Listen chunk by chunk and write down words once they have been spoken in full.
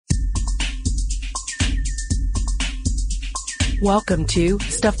Welcome to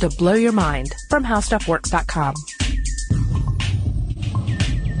Stuff to Blow Your Mind from HowStuffWorks.com.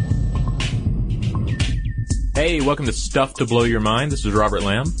 Hey, welcome to Stuff to Blow Your Mind. This is Robert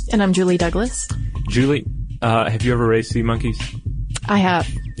Lamb. And I'm Julie Douglas. Julie, have you ever raised sea monkeys? I have.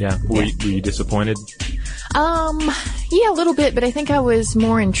 Yeah. Were you disappointed? Yeah, a little bit, but I think I was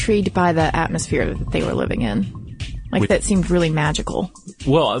more intrigued by the atmosphere that they were living in. That seemed really magical.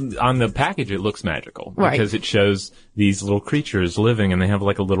 Well, on the package, it looks magical. Right. Because it shows these little creatures living, and they have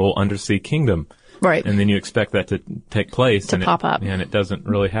like a little undersea kingdom. Right. And then you expect that to take place. To pop up. And it doesn't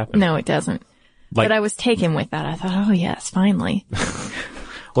really happen. No, it doesn't. But I was taken with that. I thought, oh yes, finally.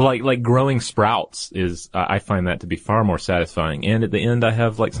 Well, like growing sprouts is, I find that to be far more satisfying. And at the end, I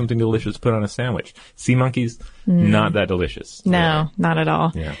have like something delicious to put on a sandwich. Sea monkeys, not that delicious. No, not at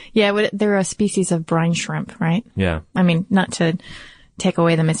all. Yeah. Yeah, they're a species of brine shrimp, right? Yeah. I mean, not to take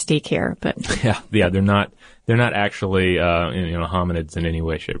away the mystique here, but. Yeah, they're not actually, hominids in any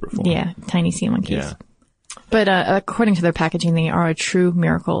way, shape, or form. Yeah, tiny sea monkeys. Yeah. But, according to their packaging, they are a true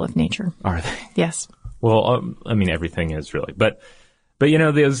miracle of nature. Are they? Yes. Well, everything is really, but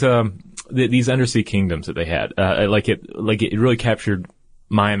there's, these undersea kingdoms that they had, it really captured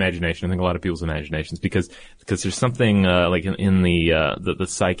my imagination. I think a lot of people's imaginations because there's something, in the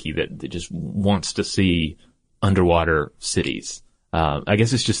psyche that just wants to see underwater cities. I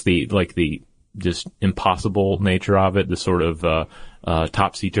guess it's just the just impossible nature of it, the sort of,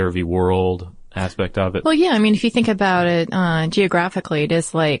 topsy-turvy world aspect of it. Well, yeah, I mean, if you think about it, geographically, it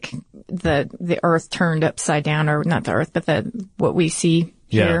is like the earth turned upside down, or not the earth, but what we see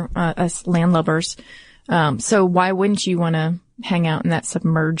here, as landlubbers. So why wouldn't you want to hang out in that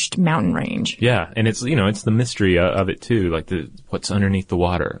submerged mountain range? Yeah. And it's the mystery of it too, like what's underneath the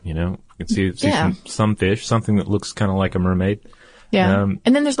water, You can see some fish, something that looks kind of like a mermaid. Yeah.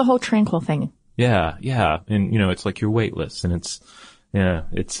 And then there's the whole tranquil thing. Yeah. Yeah. And, it's like you're weightless, and it's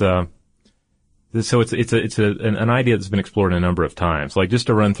so it's an idea that's been explored a number of times. Like, just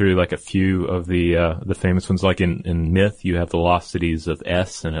to run through like a few of the famous ones, like in myth, you have the lost cities of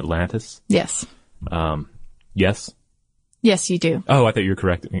Es and Atlantis. Yes. Yes? Yes, you do. Oh, I thought you were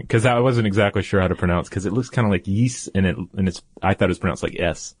correcting me, because I wasn't exactly sure how to pronounce, because it looks kind of like Yes, and I thought it was pronounced like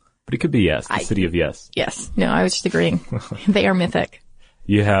S, but it could be Yes, the city of Yes. Yes. No, I was just agreeing. They are mythic.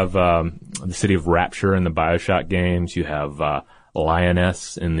 You have, the city of Rapture in the BioShock games. You have,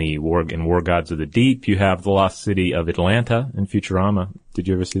 Lioness in War Gods of the Deep. You have the lost city of Atlanta in Futurama. Did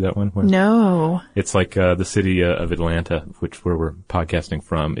you ever see that one? No. It's like the city of Atlanta, where we're podcasting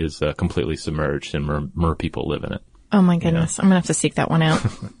from, is completely submerged, and mer people live in it. Oh my goodness, I'm gonna have to seek that one out.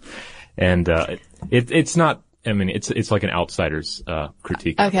 And it's not. I mean, it's like an outsider's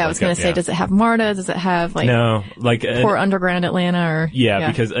critique. Okay, I was gonna say, does it have Marta? Does it have poor underground Atlanta? Or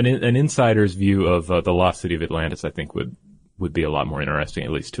because an insider's view of the lost city of Atlantis, I think, would be a lot more interesting,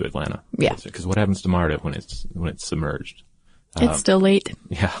 at least to Atlanta. Yeah. Because what happens to Marta when it's submerged? It's still late.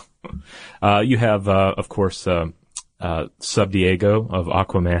 Yeah. You have, of course, Sub Diego of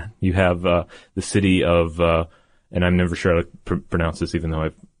Aquaman. You have, the city of, and I'm never sure how to pronounce this, even though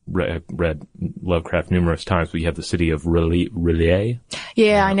I've read Lovecraft numerous times, but you have the city of R'lyeh.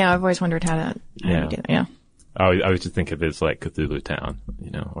 Yeah, I know. I've always wondered how to do that. Yeah. I always just think of it as like Cthulhu Town,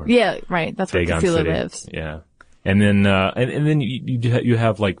 or. Yeah, right. That's where Dagon Cthulhu City. lives. Yeah. And then, and then you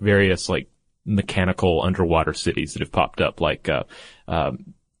have like various like mechanical underwater cities that have popped up, not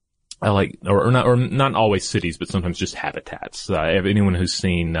always cities, but sometimes just habitats. Anyone who's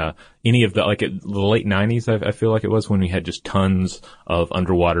seen, any of the late 90s, I feel like it was, when we had just tons of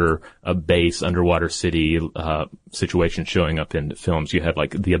underwater, underwater city, situations showing up in films. You had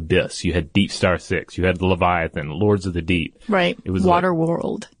like The Abyss, you had Deep Star 6, you had The Leviathan, Lords of the Deep. Right. It was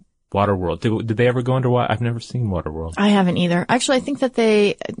Waterworld. Waterworld. Did they ever go underwater? I've never seen Waterworld. I haven't either. Actually, I think that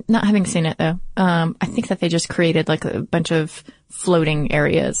not having seen it though, I think that they just created like a bunch of floating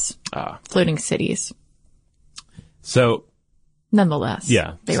areas, floating cities. So, nonetheless,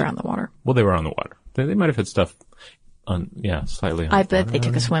 they were on the water. Well, they were on the water. They might have had stuff slightly on I bet they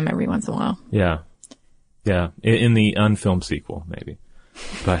took a swim every once in a while. Yeah. Yeah. In the unfilmed sequel, maybe.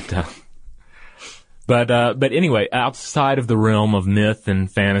 But anyway, outside of the realm of myth and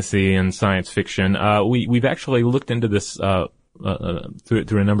fantasy and science fiction, we've actually looked into this, through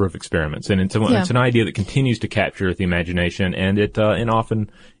a number of experiments, and it's an idea that continues to capture the imagination, and it often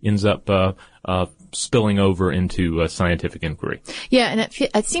ends up spilling over into scientific inquiry. Yeah, and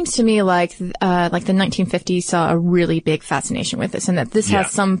it seems to me like the 1950s saw a really big fascination with this, and that this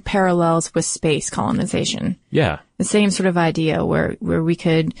has some parallels with space colonization. Yeah. The same sort of idea where we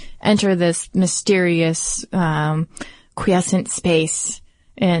could enter this mysterious quiescent space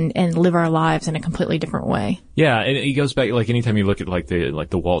and live our lives in a completely different way. Yeah, and it goes back, like, anytime you look at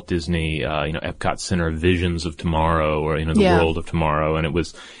the Walt Disney, Epcot Center Visions of Tomorrow, or, the world of tomorrow, and it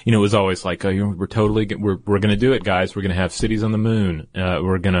was always like, we're gonna do it, guys. We're gonna have cities on the moon.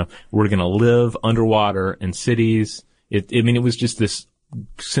 We're gonna live underwater in cities. It was just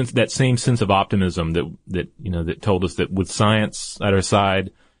that same sense of optimism that told us that with science at our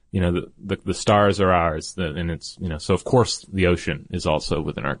side, the stars are ours, and it's, so of course the ocean is also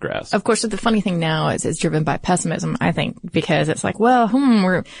within our grasp. Of course, the funny thing now is it's driven by pessimism, I think, because it's like, well,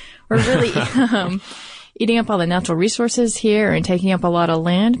 we're really, eating up all the natural resources here and taking up a lot of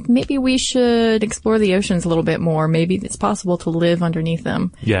land. Maybe we should explore the oceans a little bit more. Maybe it's possible to live underneath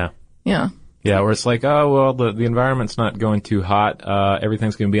them. Yeah. Yeah. Yeah, where it's like, oh, well, the environment's not going too hot.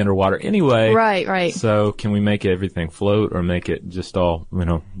 Everything's going to be underwater anyway. Right. So can we make everything float or make it just all,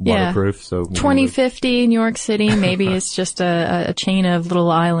 waterproof? Yeah. So 2050 New York City, maybe it's just a chain of little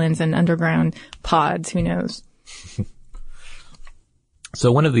islands and underground pods. Who knows?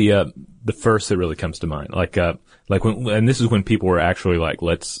 So one of the first that really comes to mind, like when, and this is when people were actually like,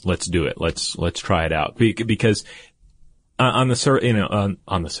 let's do it. Let's try it out. Because on the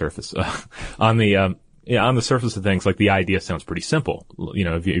surface of things, like, the idea sounds pretty simple.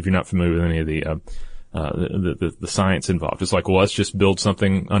 If you're not familiar with any of the science involved, it's like, well, let's just build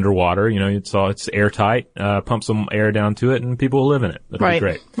something underwater. It's airtight, pump some air down to it, and people will live in it. That'll be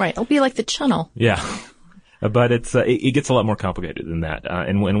great. Right. It'll be like the channel. Yeah. But it gets a lot more complicated than that.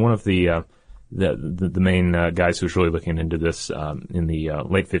 And one of the main guys who was really looking into this in the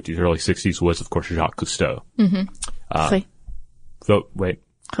late 50s, early 60s was, of course, Jacques Cousteau. Mm-hmm. So wait.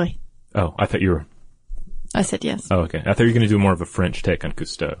 Oui. Oh, I thought you were. I said yes. Oh, okay. I thought you were going to do more of a French take on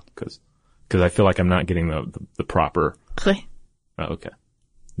Cousteau, because I feel like I'm not getting the proper. Oui. Oh, okay.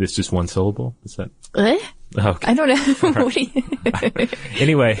 This just one syllable? Is that? Okay. I don't know. Right. What do you...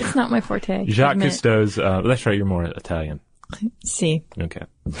 Anyway. It's not my forte. Jacques Cousteau's, that's right, you're more Italian. See. Okay.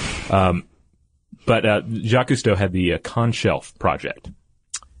 But Jacques Cousteau had the Conshelf project.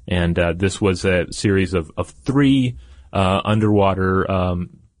 And this was a series of 3 underwater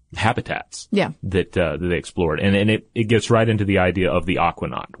habitats that they explored. And it gets right into the idea of the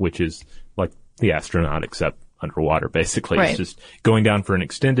aquanaut, which is like the astronaut except underwater, basically. Right. It's just going down for an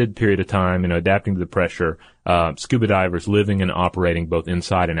extended period of time, adapting to the pressure. Scuba divers living and operating both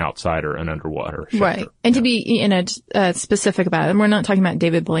inside and outside or an underwater shelter. Right. And to be specific about it, and we're not talking about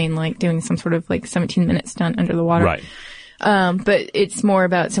David Blaine like doing some sort of 17-minute stunt under the water. Right. But it's more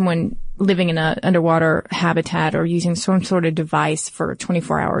about someone living in a underwater habitat or using some sort of device for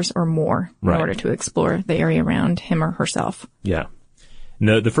 24 hours or more in order to explore the area around him or herself. Yeah.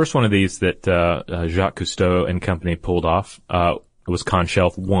 No, the first one of these that Jacques Cousteau and company pulled off was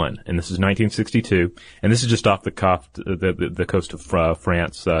Conshelf 1, and this is 1962, and this is just off the coast of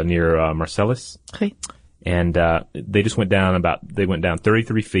France near Marseilles. Okay. And they went down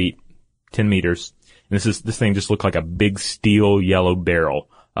 33 feet, 10 meters. And this thing just looked like a big steel yellow barrel,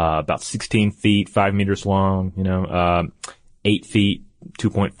 about 16 feet, 5 meters long, 8 feet,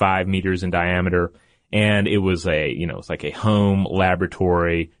 2.5 meters in diameter. And it was it's like a home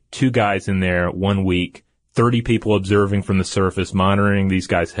laboratory, 2 guys in there 1 week, 30 people observing from the surface, monitoring these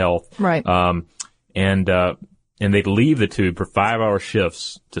guys' health. Right. And they'd leave the tube for 5-hour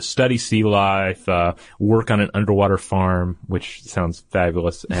shifts to study sea life, work on an underwater farm, which sounds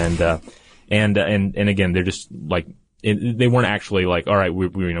fabulous. And again, they're just like, they weren't actually like, all right,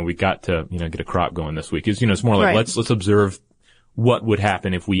 we got to, get a crop going this week. It's more like, let's observe what would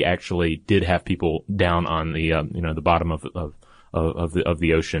happen if we actually did have people down on the, the bottom of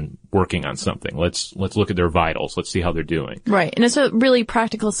the ocean working on something. Let's look at their vitals. Let's see how they're doing. Right. And it's a really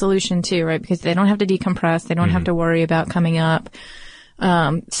practical solution too, right? Because they don't have to decompress. They don't have to worry about coming up.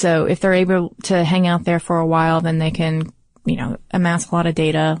 So if they're able to hang out there for a while, then they can, amass a lot of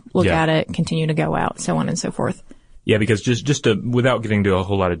data, look at it, continue to go out, so on and so forth. Yeah, because just without getting to a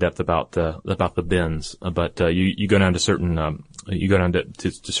whole lot of depth about the bends, but you go down to certain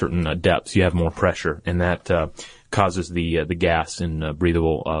to certain depths, you have more pressure, and that causes the gas in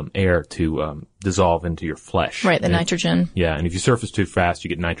breathable air to dissolve into your flesh. Right, the nitrogen. Yeah, and if you surface too fast, you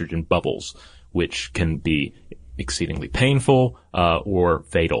get nitrogen bubbles, which can be exceedingly painful or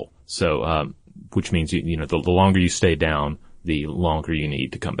fatal. So, which means the longer you stay down, the longer you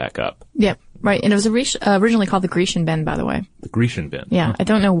need to come back up. Yep. Right. And it was originally called the Grecian Bend, by the way. The Grecian Bend. Yeah. I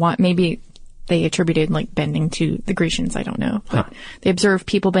don't know why. Maybe they attributed bending to the Grecians. I don't know. But they observed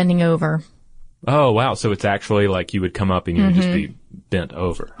people bending over. Oh, wow. So it's actually like you would come up and you would just be bent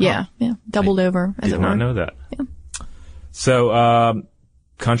over. Yeah. Yeah. Doubled over, as it were. Did not know that. Yeah. So,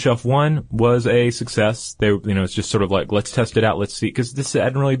 Con Shelf 1 was a success. It's just sort of like, let's test it out, let's see, because this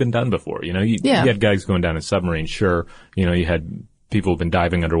hadn't really been done before. You had guys going down in submarines, sure. You had people have been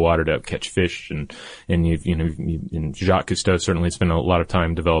diving underwater to catch fish, and Jacques Cousteau certainly spent a lot of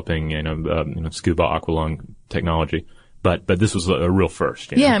time developing, scuba aqualung technology. But this was a real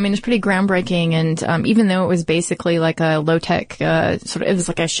first. Yeah, I mean, it's pretty groundbreaking, and even though it was basically like a low-tech, it was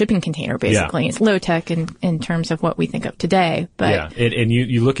like a shipping container, basically. Yeah. It's low-tech in terms of what we think of today. But and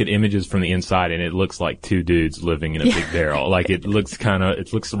you look at images from the inside, and it looks like two dudes living in a big barrel. Like, it looks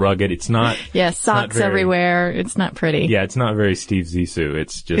rugged. It's not. Yeah, socks everywhere. It's not pretty. Yeah, it's not very Steve Zissou.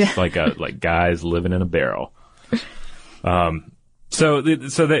 It's just like guys living in a barrel. So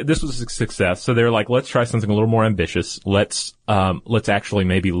this was a success. So they were like, let's try something a little more ambitious. Let's actually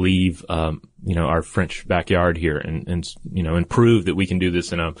maybe leave, our French backyard here and prove that we can do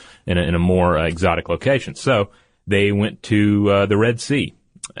this in a more exotic location. So they went to, the Red Sea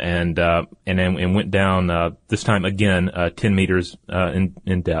and went down, this time again, 10 meters,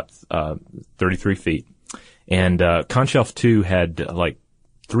 in depth, 33 feet. And, Con Shelf 2 had like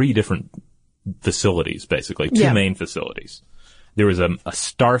 3 different facilities, basically, 2 main facilities. There was a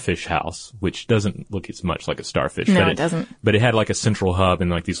starfish house, which doesn't look as much like a starfish. No, it doesn't. But it had like a central hub and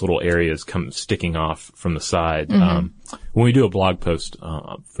like these little areas sticking off from the side. Mm-hmm. When we do a blog post,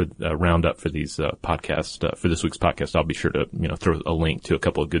 for a roundup for these, podcasts, for this week's podcast, I'll be sure to, throw a link to a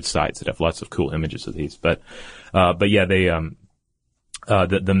couple of good sites that have lots of cool images of these. But yeah, they,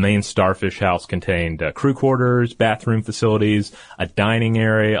 the main starfish house contained crew quarters, bathroom facilities, a dining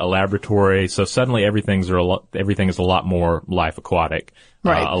area, a laboratory. So suddenly everything is a lot more Life Aquatic,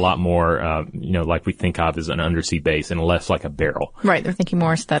 right? A lot more, like we think of as an undersea base, and less like a barrel. Right. They're thinking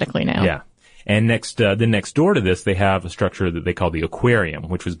more aesthetically now. Yeah. And next door to this, they have a structure that they call the aquarium,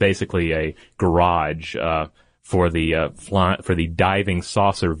 which was basically a garage, for the diving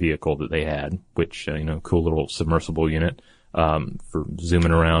saucer vehicle that they had, which, cool little submersible unit. For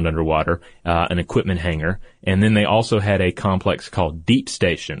zooming around underwater, an equipment hangar. And then they also had a complex called Deep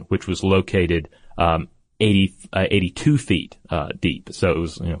Station, which was located, 82 feet, deep. So it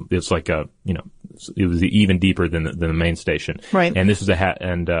was, it's like it was even deeper than the main station. Right. And this was a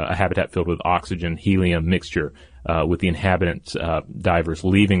habitat filled with oxygen, helium mixture, with the inhabitants, divers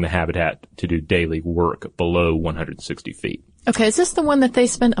leaving the habitat to do daily work below 160 feet. Okay. Is this the one that they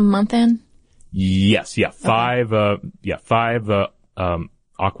spent a month in? Yes, yeah. Five aquanauts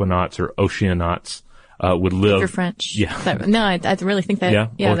or oceanauts, would live. You're French. Yeah. No, I really think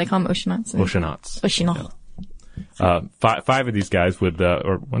that, they call them oceanauts. Oceanauts. Oceanauts. Yeah. Five of these guys would,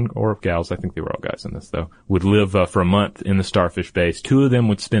 or gals, I think they were all guys in this though, would live, for a month in the starfish base. 2 of them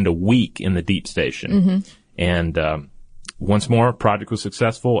would spend a week in the Deep Station. Mm-hmm. And, once more, project was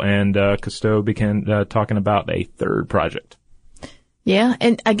successful, and, Cousteau began, talking about a third project. Yeah.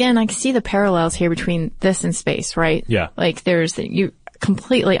 And again, I can see the parallels here between this and space, right? Yeah. Like you're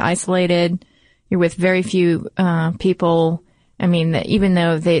completely isolated. You're with very few, people. I mean, even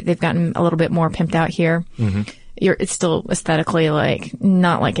though they've gotten a little bit more pimped out here, mm-hmm. It's still aesthetically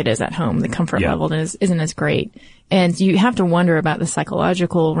not like it is at home. The comfort level isn't as great. And you have to wonder about the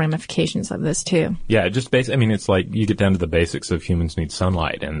psychological ramifications of this too. Yeah, it's like you get down to the basics of humans need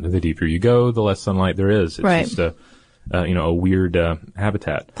sunlight, and the deeper you go, the less sunlight there is. It's right. Just a weird,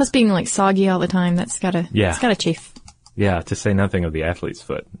 habitat. Plus being soggy all the time, it's gotta chafe. Yeah, to say nothing of the athlete's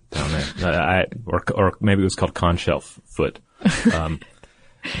foot down there. Or maybe it was called Con Shelf foot.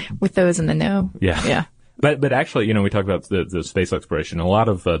 With those in the know. Yeah. Yeah. But actually, we talked about the space exploration. A lot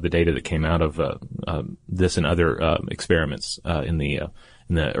of the data that came out of this and other experiments in the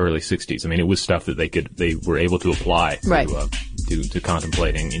early 60s. I mean, it was stuff that they were able to apply right. to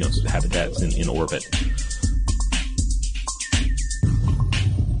contemplating, habitats in orbit.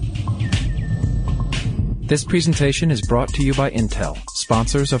 This presentation is brought to you by Intel,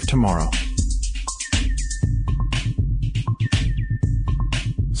 sponsors of tomorrow.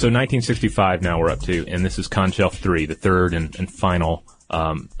 So 1965 now we're up to, and this is Con Shelf 3, the third and final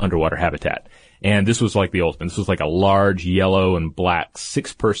underwater habitat. And this was like the ultimate. This was like a large yellow and black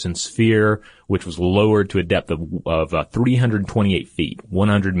 6-person sphere, which was lowered to a depth of 328 feet,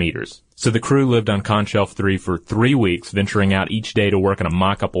 100 meters. So the crew lived on Con Shelf 3 for 3 weeks, venturing out each day to work on a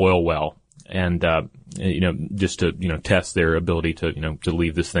mock-up oil well. And, just to, test their ability to, to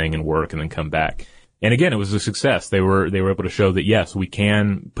leave this thing and work and then come back. And again, it was a success. They were able to show that yes, we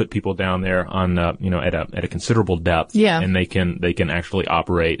can put people down there on, at a considerable depth. Yeah. And they can actually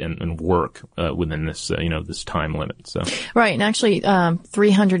operate and work, within this, this time limit. So. Right. And actually,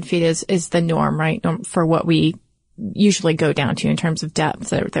 300 feet is the norm, right? For what we usually go down to in terms of depth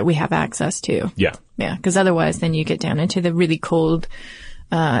that we have access to. Yeah. Yeah. Cause otherwise then you get down into the really cold,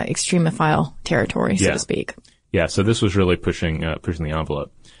 extremophile territory, so to speak. Yeah, so this was really pushing the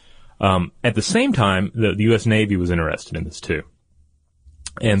envelope. At the same time, the U.S. Navy was interested in this too.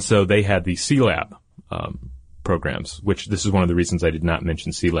 And so they had the CLAB, programs, which this is one of the reasons I did not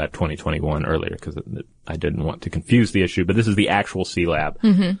mention CLAB 2021 earlier, because I didn't want to confuse the issue, but this is the actual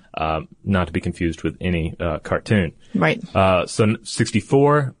CLAB, not to be confused with any, cartoon. Right. So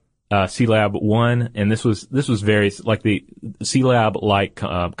 64, CLAB 1, and this was very, like the CLAB, like,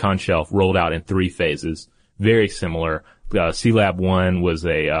 Conshelf rolled out in 3 phases, very similar. CLAB 1 was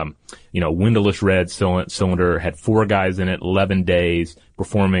a, windowless red cylinder, had 4 guys in it, 11 days,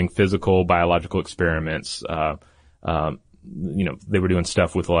 performing physical, biological experiments. They were doing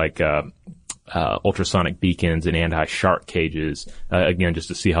stuff with like, ultrasonic beacons and anti-shark cages, again, just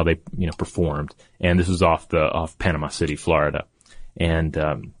to see how they, performed. And this was off Panama City, Florida.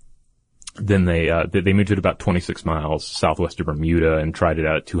 And, then they moved it about 26 miles southwest of Bermuda and tried it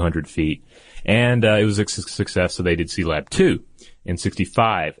out at 200 feet. And, it was a success, so they did CLAB 2 in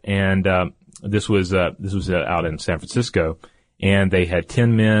 65. And, this was out in San Francisco. And they had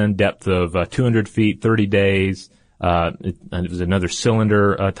 10 men, depth of, 200 feet, 30 days. It was another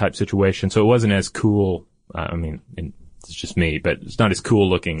cylinder, type situation. So it wasn't as cool. It's just me, but it's not as cool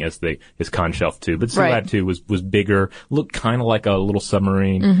looking as Conshelf 2. But CLAB 2 was bigger, looked kind of like a little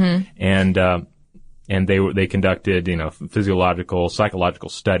submarine. And they conducted, physiological, psychological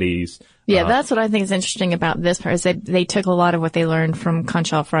studies. Yeah, that's what I think is interesting about this part, is they took a lot of what they learned from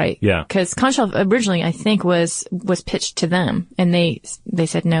Conshelf, right? Yeah. Because Conshelf originally, I think, was pitched to them, and they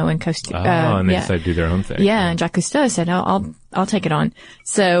said no, and Cousteau. And they decided to do their own thing. Yeah, and Jacques Cousteau said, no, I'll take it on.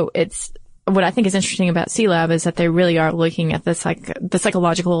 So what I think is interesting about CLAB is that they really are looking at the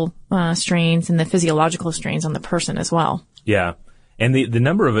psychological, strains and the physiological strains on the person as well. Yeah. And the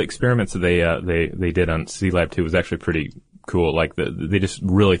number of experiments that they did on CLAB 2 was actually pretty cool. Like they just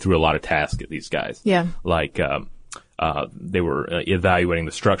really threw a lot of tasks at these guys. Yeah. Like, they were evaluating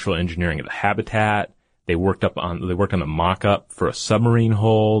the structural engineering of the habitat. They worked on the mock-up for a submarine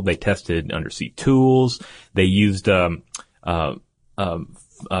hull. They tested undersea tools. They used, like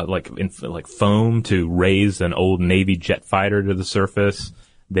foam to raise an old Navy jet fighter to the surface.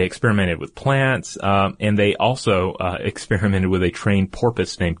 They experimented with plants, and they also, experimented with a trained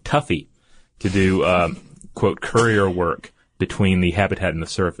porpoise named Tuffy to do, quote, courier work between the habitat and the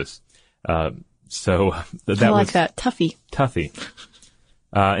surface. So that I like was that. Tuffy.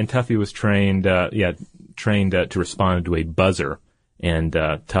 And Tuffy was trained to respond to a buzzer. And,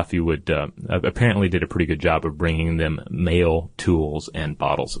 Tuffy would, apparently did a pretty good job of bringing them mail, tools, and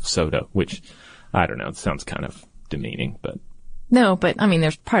bottles of soda, which, I don't know, it sounds kind of demeaning, but. No, but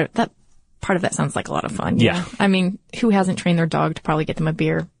there's part of that sounds like a lot of fun. Yeah. Who hasn't trained their dog to probably get them a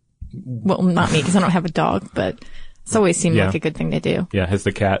beer? Well, not me, because I don't have a dog, but it's always seemed like a good thing to do. Yeah. Has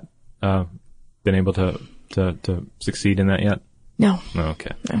the cat, been able to succeed in that yet? No. Oh,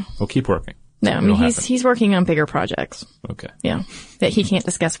 okay. No. Well, keep working. No, he's working on bigger projects. Okay. Yeah. That he can't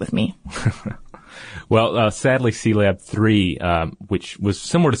discuss with me. Well, sadly, CLAB 3, which was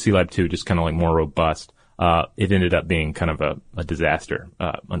similar to CLAB 2, just kind of like more robust, it ended up being kind of a disaster,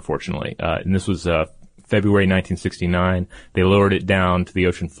 unfortunately. And this was, February 1969. They lowered it down to the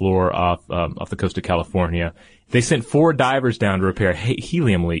ocean floor off the coast of California. They sent 4 divers down to repair a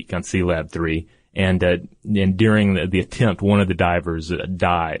helium leak on CLAB 3. And during the attempt, one of the divers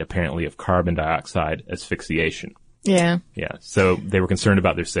died, apparently of carbon dioxide asphyxiation. Yeah. Yeah. So they were concerned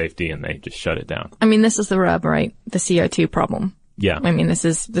about their safety and they just shut it down. This is the rub, right? The CO2 problem. Yeah. This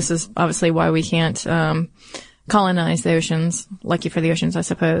is obviously why we can't, colonize the oceans. Lucky for the oceans, I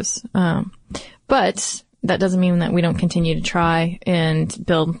suppose. But that doesn't mean that we don't continue to try and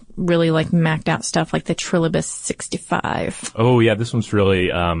build really like macked out stuff like the Trilobus 65. Oh yeah. This one's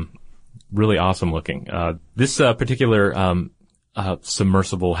really awesome looking. This particular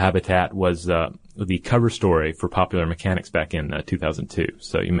submersible habitat was the cover story for Popular Mechanics back in 2002.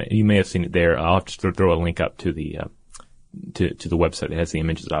 So you may have seen it there. I'll have to throw a link up to the to the website that has the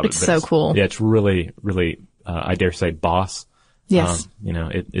images of it. It's so cool. Yeah, it's really I dare say boss. Yes.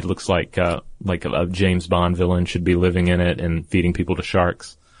 It looks like a James Bond villain should be living in it and feeding people to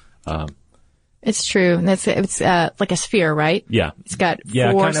sharks. It's true. And it's like a sphere, right? Yeah. It's got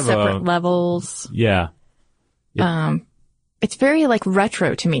 4 separate levels. Yeah. It's very like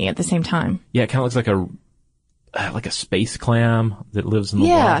retro to me at the same time. Yeah, it kind of looks like a space clam that lives in the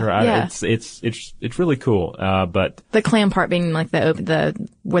water. Yeah. It's really cool. But the clam part being like the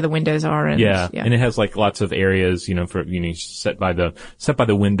where the windows are and and it has like lots of areas, for set by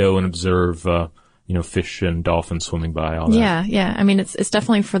the window and observe fish and dolphins swimming by, all that. Yeah. It's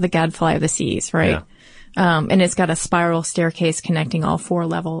definitely for the gadfly of the seas, right? And it's got a spiral staircase connecting all 4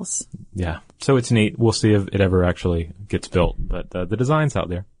 levels. Yeah. So it's neat. We'll see if it ever actually gets built, but the design's out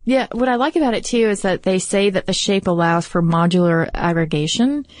there. Yeah, what I like about it too is that they say that the shape allows for modular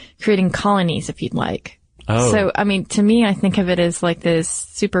aggregation, creating colonies if you'd like. Oh. So, I mean, to me, I think of it as like this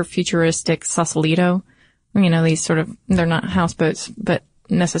super futuristic Sausalito. These sort of, they're not houseboats, but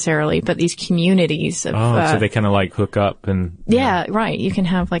these communities of, so they kind of like hook up and. Yeah, right. You can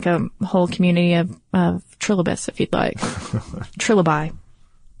have like a whole community of trilobus if you'd like. Trilobi.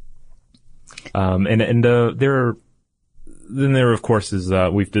 There of course is,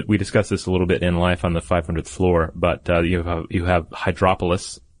 we discussed this a little bit in Life on the 500th Floor, but, you have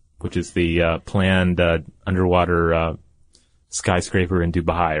Hydropolis, which is the, planned, underwater, skyscraper in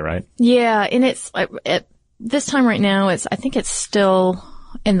Dubai, right? Yeah. And it's, this time right now, I think it's still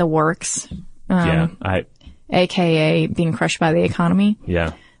in the works. AKA being crushed by the economy.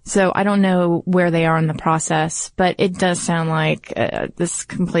 Yeah. So I don't know where they are in the process, but it does sound like, this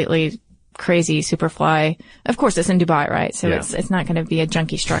completely crazy Superfly. Of course, it's in Dubai, right? So it's not going to be a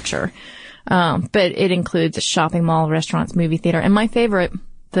junky structure. But it includes a shopping mall, restaurants, movie theater, and my favorite,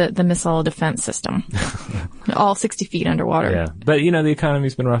 the missile defense system. All 60 feet underwater. Yeah. But the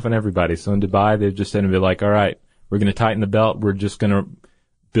economy's been rough on everybody. So in Dubai, they've just said to be like, all right, we're going to tighten the belt. We're just going to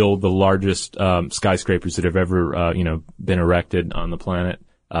build the largest, skyscrapers that have ever, been erected on the planet.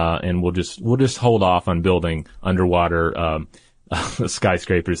 And we'll just hold off on building underwater,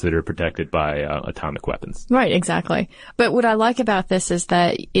 skyscrapers that are protected by atomic weapons. Right, exactly. But what I like about this is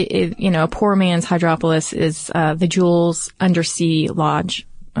that a poor man's Hydropolis is the Jules Undersea Lodge,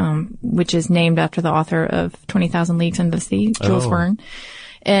 which is named after the author of 20,000 Leagues Under the Sea, Jules Verne.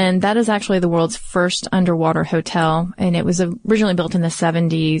 And that is actually the world's first underwater hotel, and it was originally built in the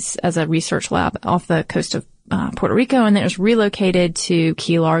 70s as a research lab off the coast of Puerto Rico, and then it was relocated to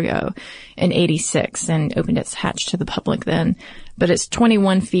Key Largo in 86 and opened its hatch to the public then. But it's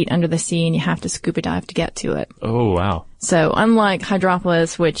 21 feet under the sea, and you have to scuba dive to get to it. Oh, wow. So unlike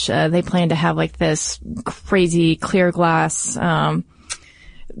Hydropolis, which they plan to have like this crazy clear glass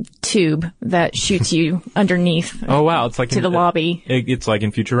tube that shoots you underneath. Oh wow! It's like to the lobby. It's like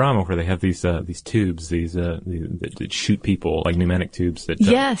in Futurama where they have these tubes, that shoot people, like pneumatic tubes.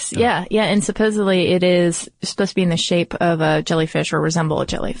 Yeah. And supposedly it is supposed to be in the shape of a jellyfish or resemble a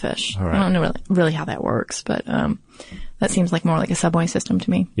jellyfish. All right. I don't know really how that works, but that seems like more like a subway system to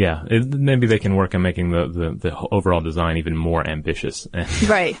me. Yeah, maybe they can work on making the overall design even more ambitious.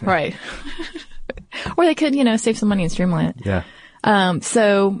 Right. Or they could, save some money and streamline it. Yeah.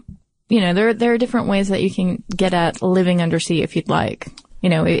 So, there are different ways that you can get at living undersea if you'd like,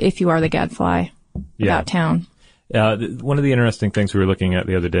 if you are the gadfly about town. One of the interesting things we were looking at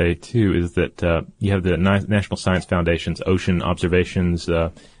the other day too is that, you have the National Science Foundation's Ocean Observations,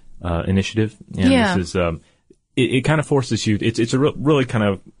 initiative. And this is, it kind of forces you, it's a really kind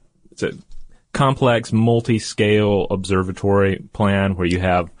of, it's a complex multi-scale observatory plan where you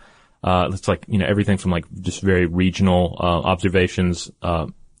have, it's like, everything from like just very regional, observations,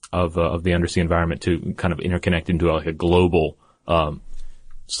 of the undersea environment to kind of interconnect into like a global,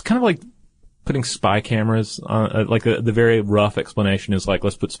 it's kind of like putting spy cameras on, like the very rough explanation is like,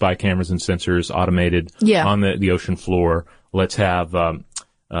 let's put spy cameras and sensors automated on the ocean floor. Let's have,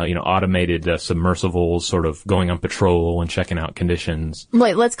 automated submersibles sort of going on patrol and checking out conditions.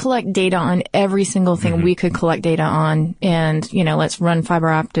 Right. Let's collect data on every single thing we could collect data on. And, let's run fiber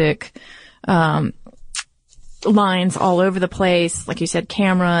optic, lines all over the place. Like you said,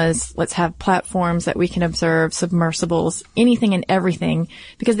 cameras. Let's have platforms that we can observe, submersibles, anything and everything.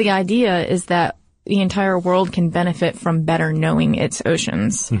 Because the idea is that the entire world can benefit from better knowing its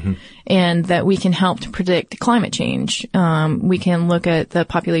oceans and that we can help to predict climate change. We can look at the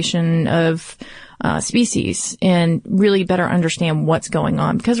population of species and really better understand what's going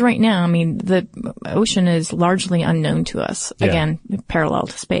on. Because right now, the ocean is largely unknown to us. Again, parallel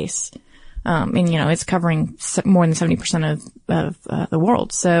to space. It's covering more than 70% of the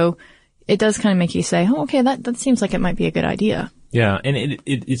world. So it does kind of make you say, oh, okay, that seems like it might be a good idea. Yeah, and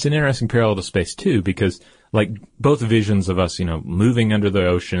it's an interesting parallel to space too, because like both visions of us, moving under the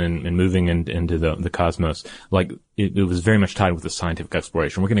ocean and moving into the cosmos, like it was very much tied with the scientific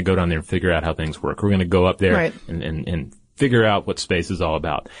exploration. We're going to go down there and figure out how things work. We're going to go up there and figure out what space is all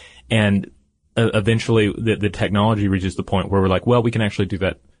about. And eventually the technology reaches the point where we're like, well, we can actually do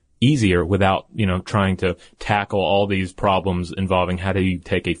that easier without, trying to tackle all these problems involving how do you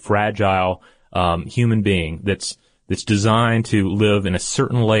take a fragile, human being that's designed to live in a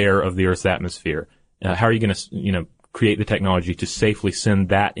certain layer of the Earth's atmosphere. How are you going to, create the technology to safely send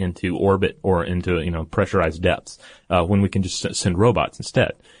that into orbit or into, pressurized depths, when we can just send robots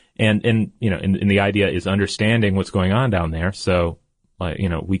instead? And the idea is understanding what's going on down there. So,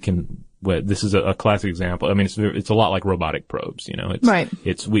 this is a classic example. I mean, it's a lot like robotic probes, Right.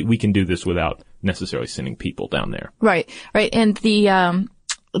 We can do this without necessarily sending people down there. Right. And the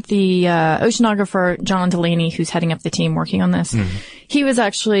oceanographer, John Delaney, who's heading up the team working on this, he was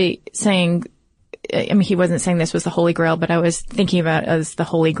actually saying, I mean, he wasn't saying this was the Holy Grail, but I was thinking about it as the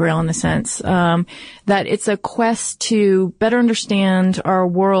Holy Grail in the sense, that it's a quest to better understand our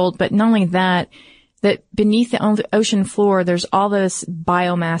world, but not only that beneath the ocean floor, there's all this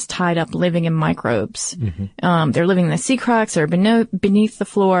biomass tied up living in microbes. They're living in the sea cracks, they're beneath the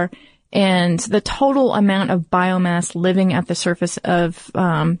floor, and the total amount of biomass living at the surface of,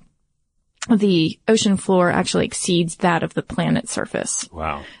 the ocean floor actually exceeds that of the planet's surface.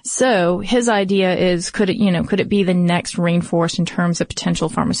 Wow. So his idea is, could it be the next rainforest in terms of potential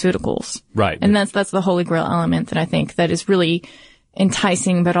pharmaceuticals? Right. And that's the Holy Grail element that I think that is really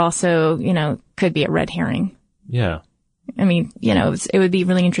enticing, but also, could be a red herring. Yeah. I mean, it would be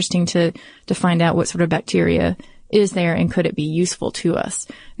really interesting to find out what sort of bacteria is there and could it be useful to us?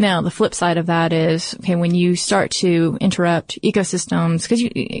 Now, the flip side of that is, okay, when you start to interrupt ecosystems,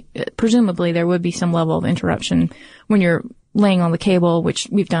 because presumably there would be some level of interruption when you're laying on the cable, which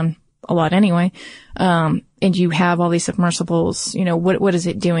we've done a lot anyway, and you have all these submersibles, what is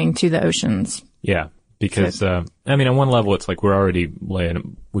it doing to the oceans? Yeah. Because, on one level, it's like we've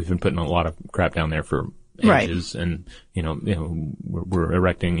been putting a lot of crap down there for ages, right. And, we're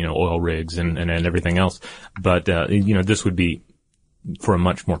erecting, oil rigs and everything else. But, this would be for a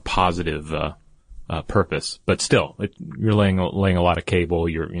much more positive, purpose. But still, you're laying a lot of cable,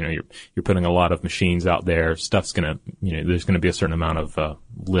 you're putting a lot of machines out there. Stuff's gonna, there's gonna be a certain amount of,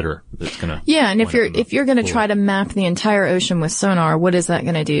 litter that's gonna. Yeah. And if you're gonna try to map the entire ocean with sonar, what is that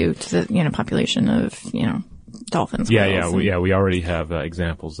gonna do to the, population of, dolphins? Yeah. We already have,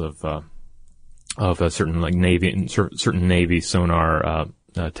 examples of a certain certain Navy sonar,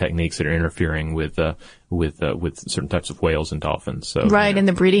 techniques that are interfering with certain types of whales and dolphins. So right, and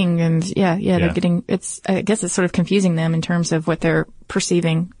the breeding and they're getting I guess it's sort of confusing them in terms of what they're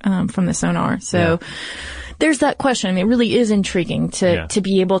perceiving from the sonar. So there's that question. I mean, it really is intriguing to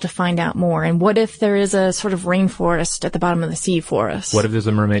be able to find out more. And what if there is a sort of rainforest at the bottom of the sea for us? What if there's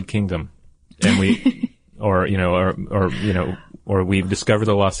a mermaid kingdom and we or we've discovered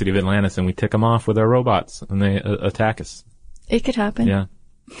the lost city of Atlantis and we tick them off with our robots and they attack us? It could happen. Yeah.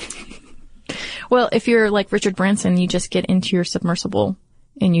 Well, if you're like Richard Branson, you just get into your submersible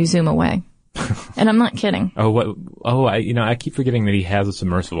and you zoom away. And I'm not kidding. I keep forgetting that he has a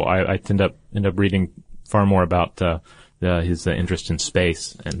submersible. I end up reading far more about his interest in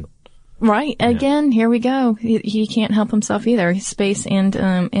space and. Right. Again, here we go. He can't help himself either. Space and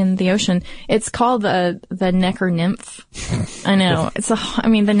in the ocean. It's called the Necker nymph. I know.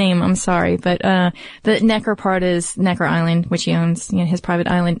 The name, I'm sorry, but the Necker part is Necker Island, which he owns, his private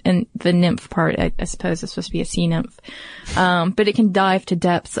island, and the nymph part, I suppose, is supposed to be a sea nymph. But it can dive to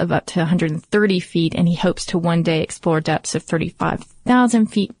depths of up to 130 feet, and he hopes to one day explore depths of 35,000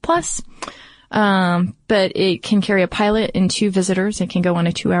 feet plus. But it can carry a pilot and 2 visitors. It can go on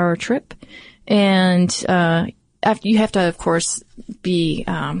a 2-hour trip. And, after you have to, of course, be,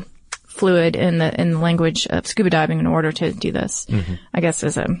 fluid in the language of scuba diving in order to do this. Mm-hmm. I guess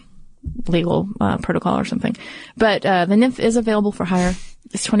as a legal, protocol or something. But, the nymph is available for hire.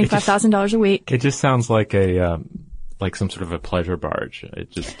 It's $25,000 a week. It just sounds like like some sort of a pleasure barge.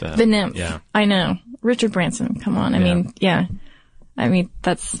 It just, the nymph. Yeah. I know. Richard Branson. Come on. I mean,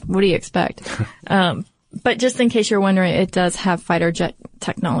 that's, what do you expect? But just in case you're wondering, it does have fighter jet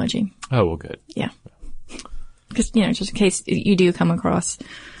technology. Oh, well, good. Yeah. Because, just in case you do come across,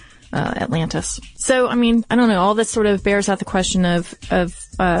 Atlantis. So, I don't know, all this sort of bears out the question of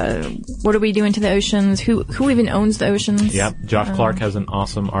what are we doing to the oceans? Who even owns the oceans? Yeah. Josh Clark has an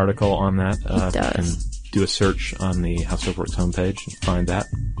awesome article on that. He does. And do a search on the How Stuff Works homepage and find that.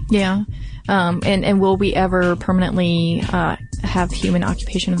 Yeah. And will we ever permanently, have human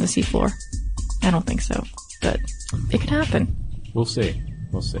occupation of the seafloor? I don't think so, but it could happen. We'll see.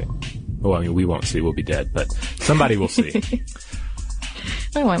 Well, we won't see. We'll be dead, but somebody will see.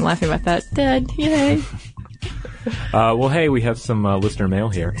 Oh, I'm laughing about that. Dead. Yay. Well, hey, we have some listener mail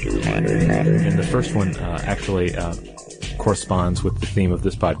here. And the first one actually corresponds with the theme of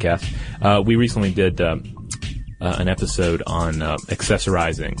this podcast. We recently did an episode on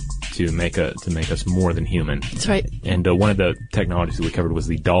accessorizing to make us more than human. That's right. And one of the technologies that we covered was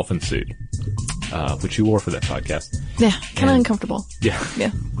the dolphin suit, which you wore for that podcast. Yeah, kind of uncomfortable. Yeah.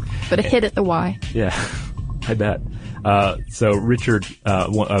 Yeah. But it hit at the Y. Yeah, I bet. So Richard, a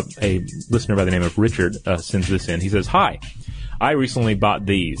listener by the name of Richard, sends this in. He says, "Hi, I recently bought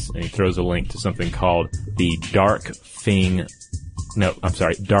these, and he throws a link to something called the Dark Fin Gloves. I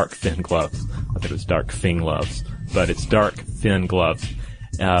thought it was Dark Fin Gloves, but it's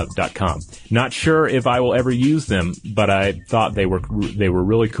darkfingloves.com. Not sure if I will ever use them, but I thought they were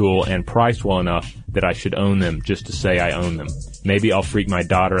really cool and priced well enough that I should own them just to say I own them. Maybe I'll freak my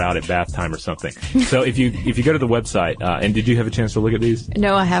daughter out at bath time or something. So if you go to the website, and did you have a chance to look at these?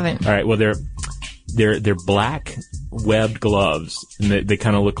 No, I haven't. All right. Well, they're black webbed gloves, and they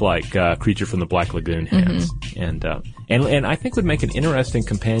kind of look like Creature from the Black Lagoon hands, and I think would make an interesting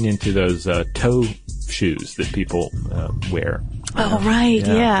companion to those toe shoes that people wear. Oh, right.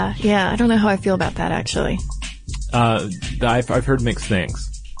 Yeah. I don't know how I feel about that, actually. I've heard mixed things.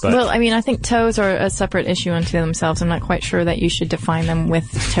 But, well, I mean, I think toes are a separate issue unto themselves. I'm not quite sure that you should define them with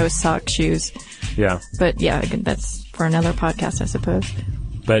toe sock shoes. Yeah. But yeah, that's for another podcast, I suppose.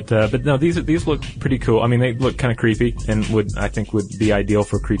 But no, these look pretty cool. I mean, they look kind of creepy and would be ideal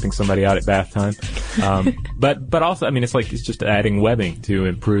for creeping somebody out at bath time. But also, I mean, it's just adding webbing to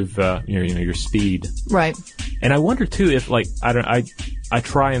improve, your speed. Right. And I wonder too if I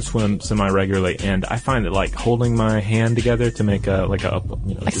try and swim semi-regularly, and I find that holding my hand together to make a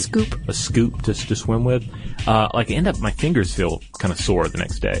scoop to swim with, my fingers feel kind of sore the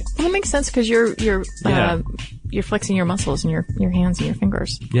next day. Well, that makes sense because you're flexing your muscles in your hands and your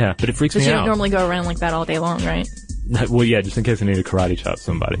fingers. Yeah, but it freaks me out. You don't normally go around like that all day long, right? Well, yeah, just in case I need to karate chop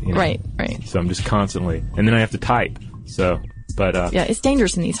somebody. Right. So I'm just constantly, and then I have to type. So, but yeah, it's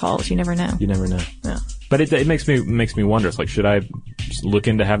dangerous in these halls. You never know. Yeah. But it makes me wonder. It's should I just look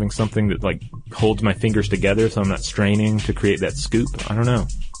into having something that holds my fingers together so I'm not straining to create that scoop? I don't know.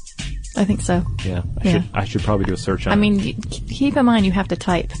 I think so. Yeah. I should probably do a search on it. I mean, keep in mind you have to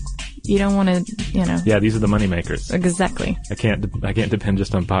type. You don't want to, Yeah, these are the money makers. Exactly. I can't depend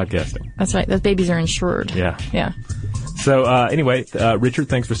just on podcasting. That's right. Those babies are insured. Yeah. Yeah. So, anyway, Richard,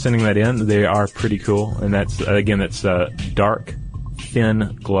 thanks for sending that in. They are pretty cool. And that's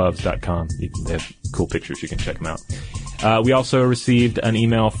darkfingloves.com. They have cool pictures. You can check them out. We also received an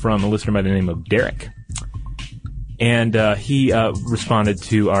email from a listener by the name of Derek. And he responded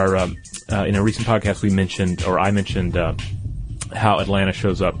to our, in a recent podcast I mentioned how Atlanta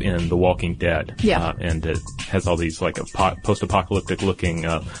shows up in The Walking Dead. Yeah. And it has all these post-apocalyptic looking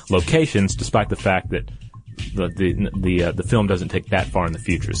locations, despite the fact that the film doesn't take that far in the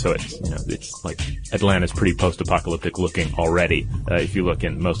future. So it's Atlanta's pretty post-apocalyptic looking already, if you look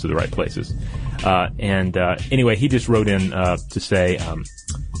in most of the right places. Anyway, he just wrote in to say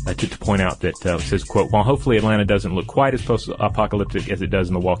to point out that says, quote, while hopefully Atlanta doesn't look quite as post-apocalyptic as it does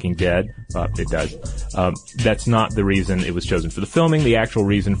in The Walking Dead, it does. That's not the reason it was chosen for the filming. The actual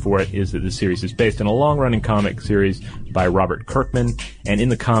reason for it is that the series is based on a long-running comic series by Robert Kirkman, and in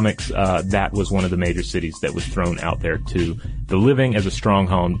the comics, that was one of the major cities that was thrown out there to the living as a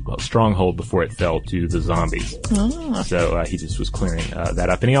stronghold before it fell to the zombies. Oh. So he just was clearing that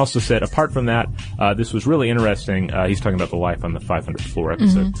up. And he also said, apart from that, this was really interesting. He's talking about the Life on the 500th Floor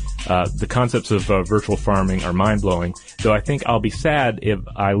episode. Mm-hmm. The concepts of virtual farming are mind-blowing, though I think I'll be sad if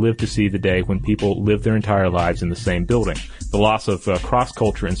I live to see the day when people live their entire lives in the same building. The loss of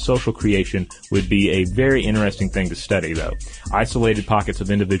cross-culture and social creation would be a very interesting thing to study, though. Isolated pockets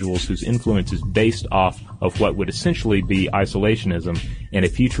of individuals whose influence is based off of what would essentially be isolationism and a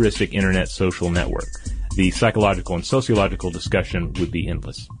futuristic internet social network. The psychological and sociological discussion would be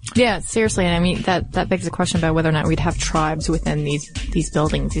endless. Yeah, seriously. And I mean, that begs the question about whether or not we'd have tribes within these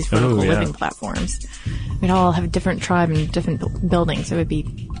buildings, these vertical living platforms. We'd all have a different tribe and different buildings. It would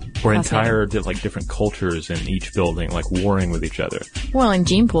be or entire different cultures in each building, warring with each other. Well, and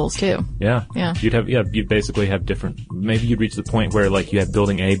gene pools too. Yeah. Yeah. You'd basically have different, maybe you'd reach the point where you have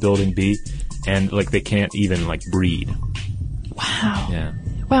building A, building B, and they can't even breed. Wow. Yeah.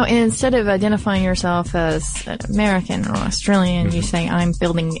 Well, and instead of identifying yourself as an American or Australian, you say, I'm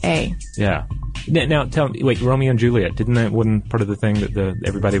building A. Yeah. Now, tell me, Romeo and Juliet, wasn't part of the thing that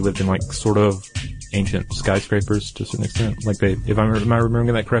everybody lived in sort of ancient skyscrapers to a certain extent? Am I remembering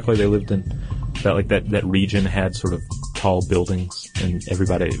that correctly? They lived in that region had sort of tall buildings, and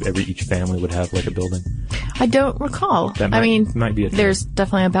each family would have a building. I don't recall. Might be a thing. There's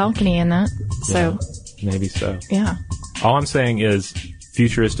definitely a balcony in that, so. Yeah, maybe so. Yeah. All I'm saying is,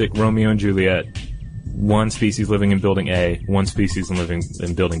 futuristic Romeo and Juliet, one species living in building A, one species living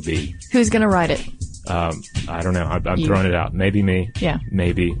in building B. Who's going to write it? I don't know. I'm throwing it out. Maybe me. Yeah.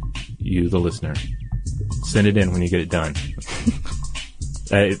 Maybe you, the listener. Send it in when you get it done.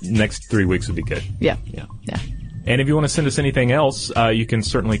 Next 3 weeks would be good. Yeah. Yeah. Yeah. And if you want to send us anything else, you can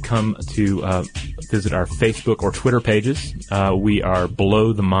certainly come to visit our Facebook or Twitter pages. We are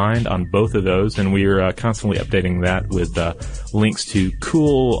Below the Mind on both of those, and we are constantly updating that with links to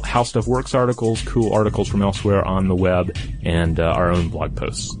cool How Stuff Works articles, cool articles from elsewhere on the web, and our own blog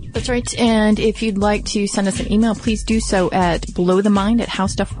posts. That's right. And if you'd like to send us an email, please do so at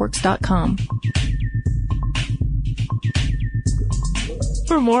belowthemind@howstuffworks.com.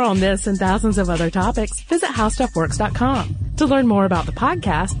 For more on this and thousands of other topics, visit howstuffworks.com. To learn more about the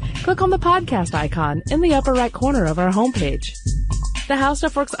podcast, click on the podcast icon in the upper right corner of our homepage. The How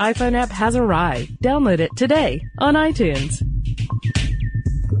Stuff Works iPhone app has arrived. Download it today on iTunes.